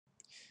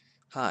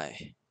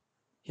Hi,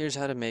 here's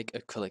how to make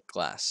acrylic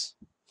glass.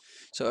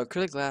 So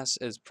acrylic glass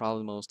is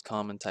probably the most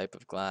common type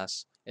of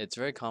glass. It's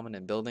very common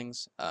in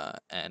buildings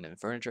and in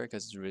furniture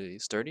because it's really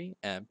sturdy,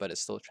 but it's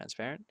still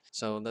transparent.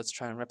 So let's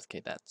try and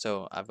replicate that.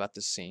 So I've got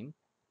this scene,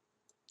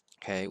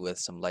 okay, with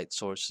some light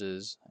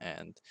sources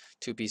and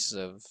two pieces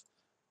of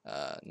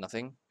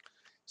nothing.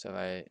 So if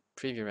I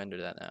preview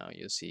render that now,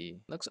 you'll see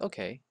it looks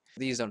okay.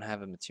 These don't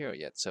have a material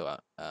yet, so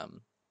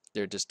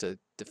they're just a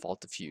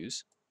default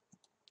diffuse.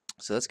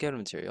 So let's get a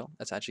material.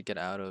 Let's actually get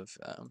out of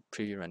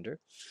preview render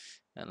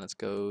and let's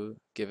go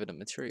give it a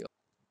material.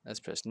 Let's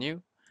press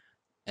new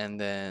and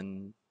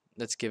then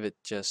let's give it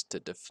just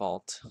the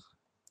default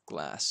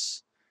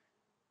glass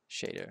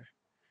shader.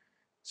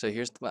 So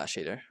here's the glass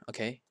shader,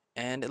 okay,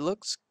 and it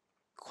looks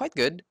quite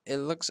good. It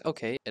looks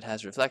okay. It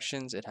has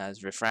reflections, it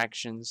has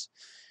refractions,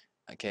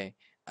 okay.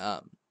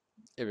 Um,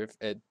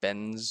 it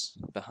bends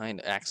behind,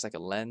 it acts like a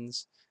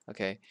lens,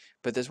 okay.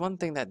 But there's one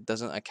thing that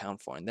doesn't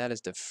account for, and that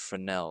is the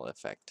Fresnel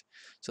effect.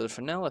 So the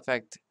Fresnel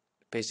effect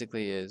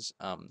basically is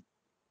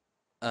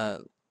uh,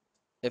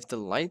 if the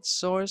light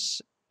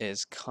source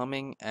is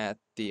coming at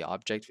the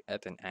object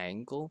at an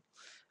angle,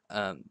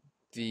 um,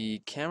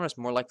 the camera is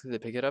more likely to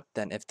pick it up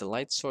than if the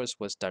light source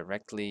was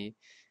directly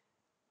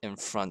in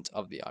front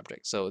of the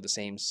object, so the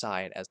same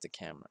side as the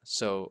camera.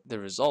 So the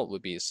result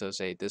would be, so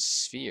say this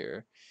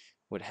sphere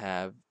would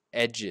have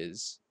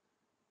edges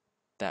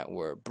that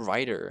were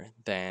brighter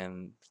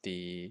than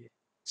the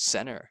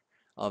center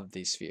of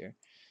the sphere.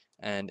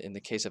 And in the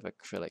case of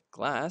acrylic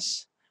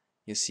glass,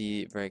 you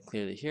see very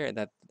clearly here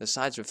that the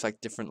sides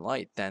reflect different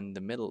light than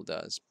the middle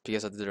does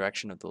because of the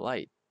direction of the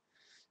light.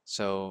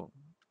 So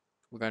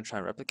we're going to try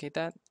and replicate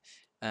that.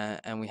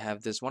 And we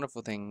have this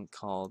wonderful thing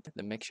called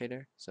the mix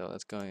shader. So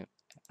let's go and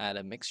add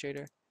a mix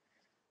shader.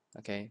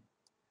 Okay.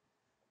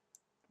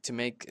 To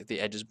make the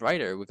edges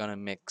brighter, we're going to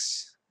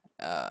mix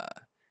uh,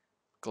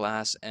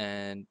 glass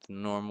and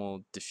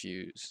normal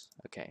diffuse.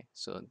 Okay,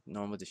 so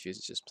normal diffuse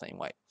is just plain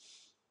white.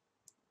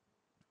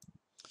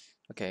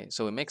 Okay,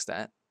 so we mix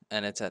that,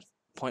 and it's at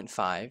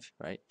 0.5,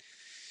 right?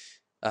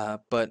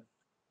 But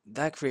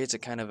that creates a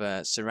kind of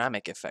a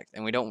ceramic effect,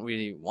 and we don't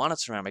really want a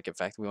ceramic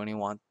effect. We only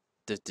want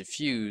the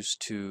diffuse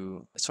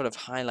to sort of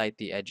highlight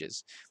the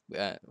edges.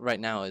 Right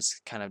now, it's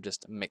kind of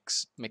just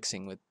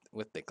mixing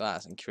with the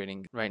glass and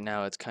creating. Right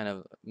now, it's kind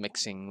of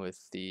mixing with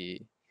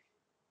the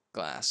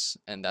glass,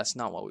 and that's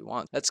not what we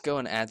want. Let's go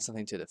and add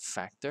something to the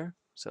factor.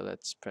 So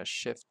let's press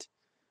Shift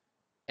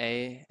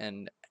A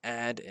and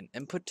add an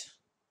input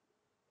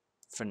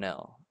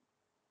Fresnel.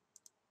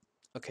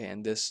 Okay,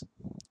 and this,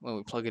 when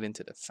we plug it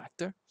into the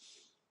factor,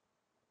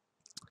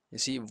 you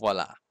see,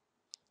 voila.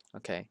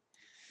 Okay,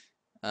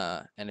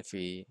 and if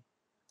we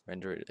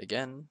render it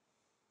again,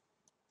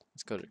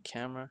 let's go to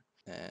camera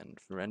and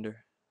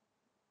render.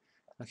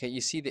 Okay,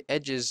 you see the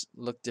edges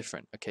look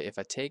different. Okay, if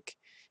I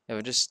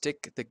just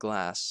stick the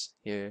glass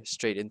here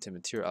straight into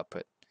material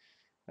output,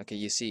 okay,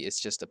 you see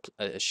it's just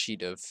a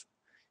sheet of,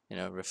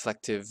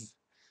 reflective,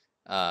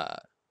 uh,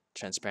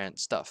 transparent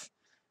stuff.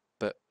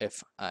 But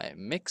if I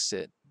mix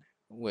it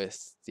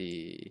with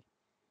the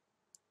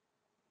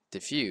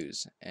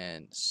diffuse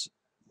and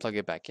plug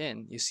it back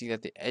in, you see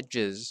that the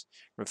edges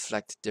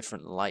reflect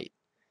different light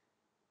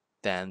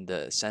than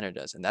the center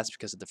does, and that's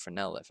because of the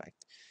Fresnel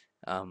effect.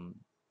 Um,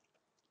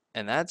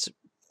 and that's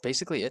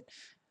basically it.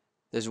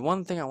 There's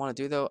one thing I want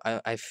to do though.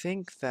 I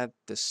think that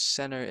the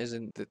center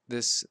isn't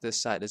this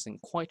side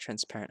isn't quite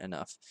transparent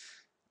enough.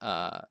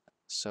 Uh,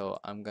 so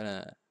I'm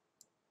gonna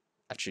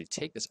actually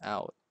take this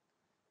out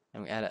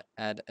and we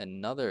add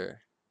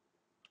another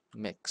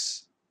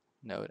mix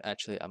node.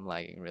 Actually, I'm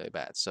lagging really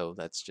bad, so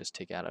let's just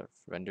take it out of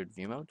rendered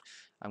view mode.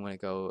 I'm gonna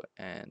go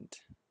and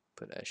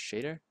put a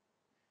shader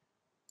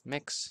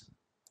mix,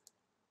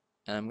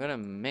 and I'm gonna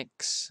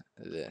mix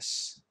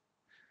this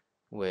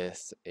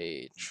with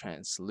a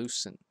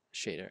translucent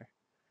shader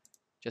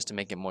just to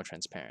make it more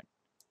transparent.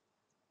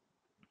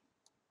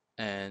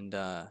 And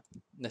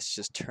let's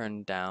just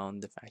turn down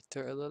the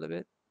factor a little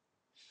bit,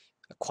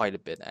 quite a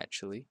bit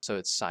actually, so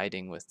it's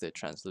siding with the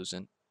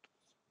translucent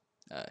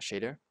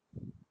shader.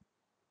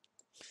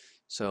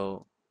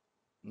 So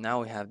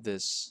now we have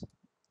this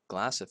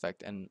glass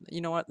effect, and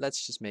you know what,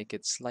 let's just make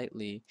it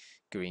slightly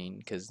green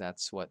because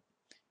that's what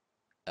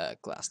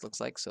glass looks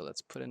like. So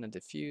let's put in a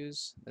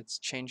diffuse. Let's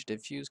change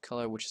diffuse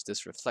color, which is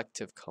this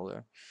reflective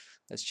color.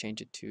 Let's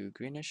change it to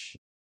greenish.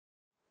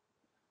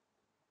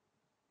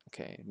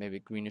 Okay, maybe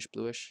greenish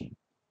bluish,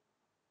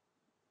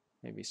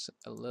 maybe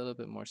a little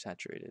bit more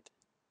saturated.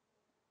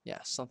 Yeah,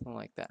 something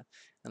like that.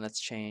 And let's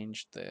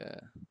change the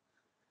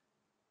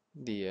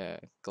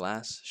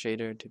glass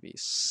shader to be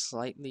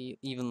slightly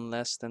even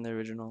less than the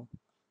original.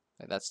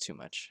 Like, that's too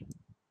much.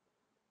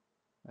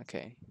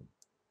 Okay.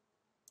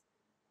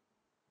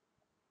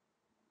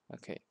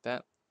 Okay,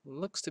 that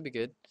looks to be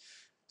good.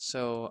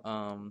 So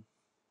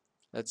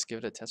let's give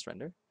it a test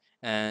render,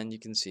 and you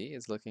can see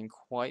it's looking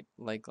quite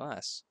like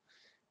glass.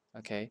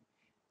 Okay.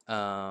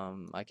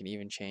 I can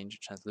even change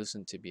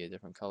translucent to be a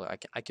different color.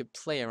 I could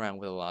play around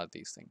with a lot of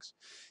these things.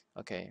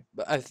 Okay,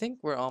 but I think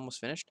we're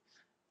almost finished.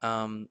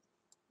 Um,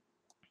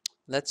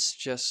 let's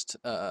just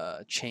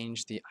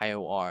change the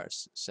IOR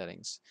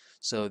settings.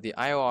 So the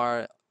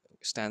IOR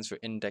stands for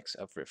index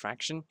of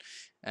refraction,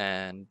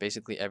 and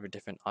basically every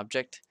different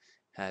object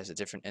has a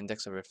different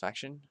index of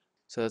refraction.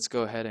 So let's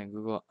go ahead and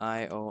Google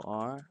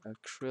IOR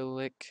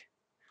acrylic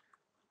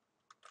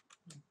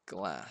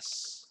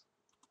glass.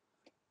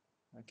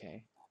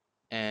 Okay,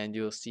 and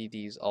you'll see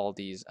all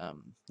these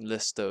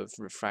list of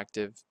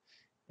refractive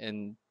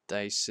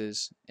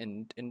indices.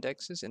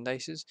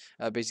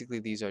 Basically,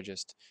 these are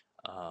just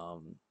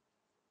um,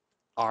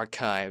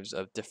 archives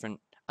of different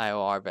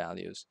IOR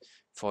values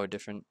for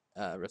different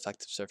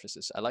reflective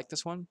surfaces. I like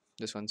this one.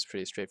 This one's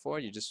pretty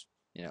straightforward. You just,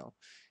 you know,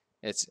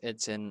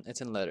 it's in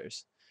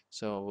letters.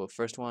 So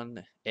first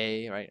one,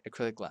 A, right,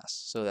 acrylic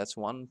glass. So that's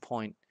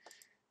 1.49.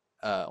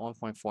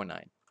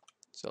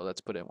 So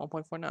let's put in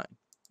 1.49,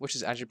 which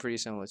is actually pretty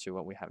similar to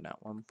what we have now,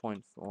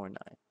 1.49.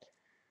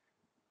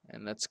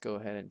 And let's go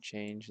ahead and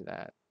change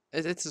that.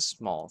 It's a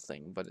small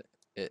thing, but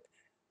it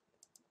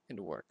it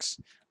works.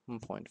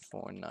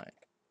 1.49.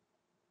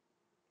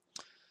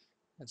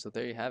 And so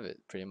there you have it,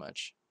 pretty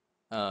much.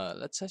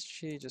 Let's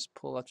actually just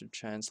pull up to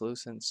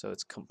translucent so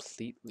it's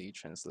completely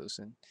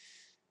translucent.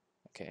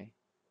 Okay,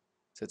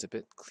 so it's a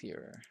bit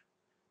clearer.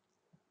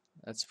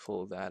 Let's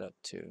pull that up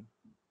too.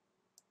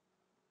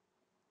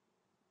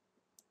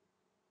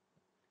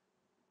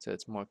 So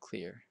it's more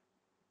clear.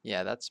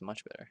 Yeah, that's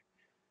much better.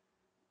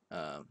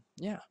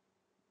 Yeah,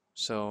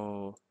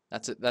 so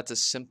that's a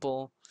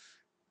simple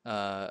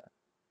uh,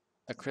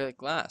 acrylic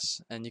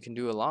glass, and you can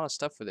do a lot of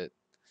stuff with it.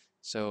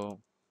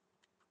 So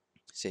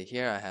say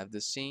here I have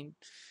this scene.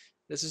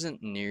 This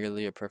isn't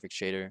nearly a perfect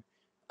shader.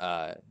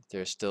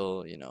 There's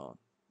still,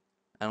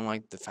 I don't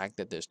like the fact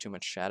that there's too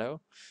much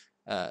shadow.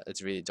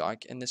 It's really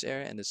dark in this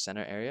area, in the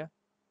center area,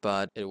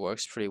 but it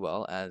works pretty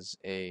well as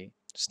a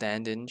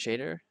stand-in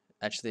shader.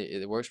 Actually,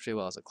 it works pretty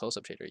well as a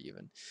close-up shader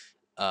even,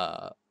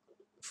 uh,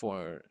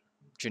 for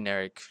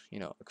generic,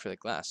 acrylic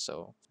glass.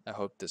 So I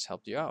hope this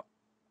helped you out.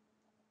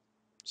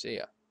 See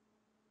ya.